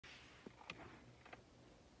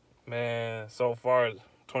Man, so far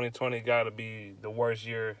 2020 got to be the worst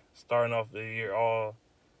year, starting off the year all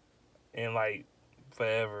in like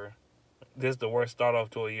forever. This is the worst start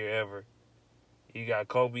off to a year ever. You got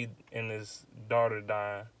Kobe and his daughter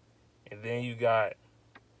dying, and then you got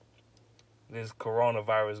this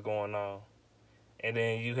coronavirus going on, and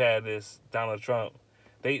then you had this Donald Trump.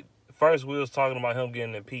 They first we was talking about him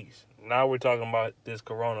getting impeached. Now we're talking about this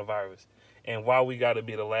coronavirus, and why we got to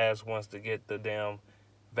be the last ones to get the damn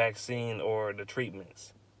vaccine or the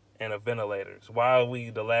treatments and the ventilators. Why are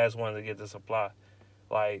we the last ones to get the supply?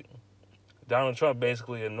 Like Donald Trump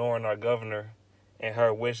basically ignoring our governor and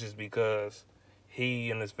her wishes because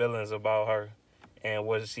he and his feelings about her and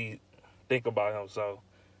what she think about him. So,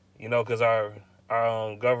 because our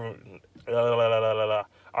government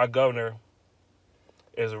our governor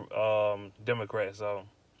is Democrat, so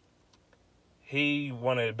he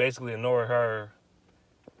wanted to basically ignore her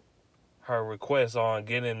request on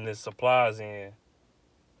getting the supplies in,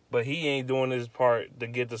 but he ain't doing his part to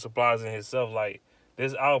get the supplies in himself. Like,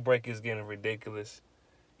 this outbreak is getting ridiculous,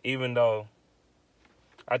 even though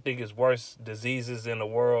I think it's worse diseases in the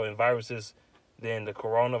world and viruses than the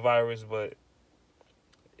coronavirus, but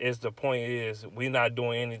the point is we not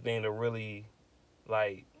doing anything to really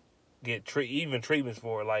like get even treatments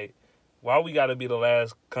for it. Like, why we got to be the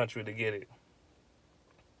last country to get it?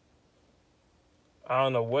 I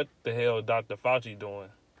don't know what the hell Dr. Fauci doing.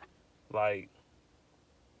 Like,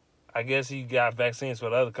 I guess he got vaccines for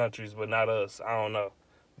the other countries, but not us. I don't know.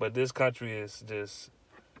 But this country is just,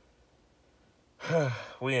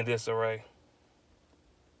 we in disarray.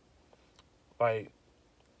 Like,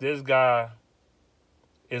 this guy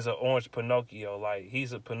is an orange Pinocchio. Like,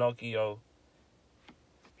 he's a Pinocchio.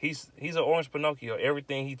 He's an orange Pinocchio.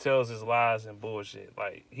 Everything he tells is lies and bullshit.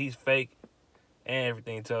 Like, he's fake, and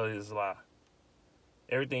everything he tells is a lie.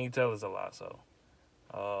 Everything he tells is a lie. So,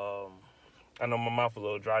 I know my mouth a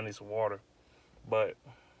little dry. I need some water. But,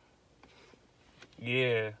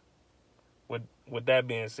 yeah, with that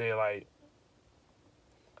being said, like,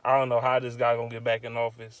 I don't know how this guy gonna get back in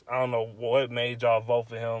office. I don't know what made y'all vote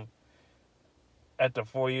for him. After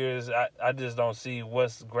 4 years, I just don't see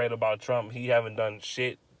what's great about Trump. He haven't done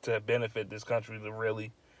shit to benefit this country,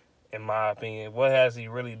 really, in my opinion. What has he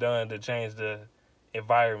really done to change the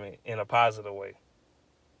environment in a positive way?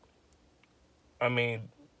 I mean,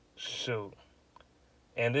 shoot.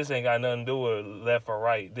 And this ain't got nothing to do with left or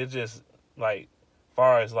right. This just, like,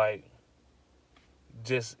 far as, like,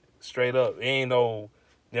 just straight up. It ain't no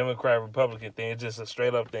Democrat, Republican thing. It's just a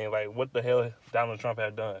straight up thing. Like, what the hell Donald Trump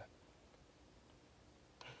have done?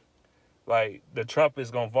 Like, the Trump is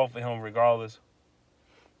going to vote for him regardless.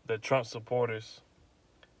 The Trump supporters.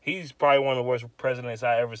 He's probably one of the worst presidents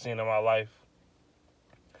I ever seen in my life.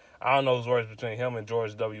 I don't know who's worse between him and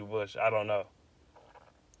George W. Bush. I don't know.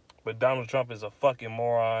 But Donald Trump is a fucking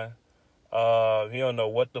moron. He don't know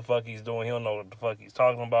what the fuck he's doing. He don't know what the fuck he's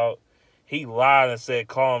talking about. He lied and said,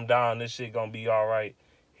 calm down, this shit gonna be all right.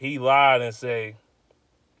 He lied and say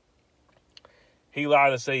he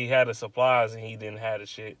had the supplies and he didn't have the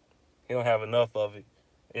shit. He don't have enough of it.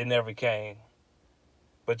 It never came.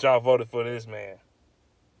 But y'all voted for this man.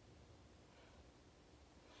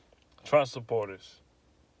 Trump supporters.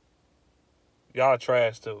 Y'all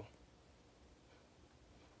trash too.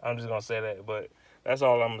 I'm just gonna say that, but that's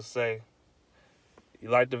all I'm gonna say. You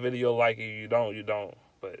like the video, like it. You don't, you don't.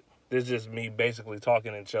 But this is just me basically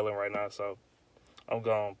talking and chilling right now, so I'm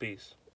gone. Peace.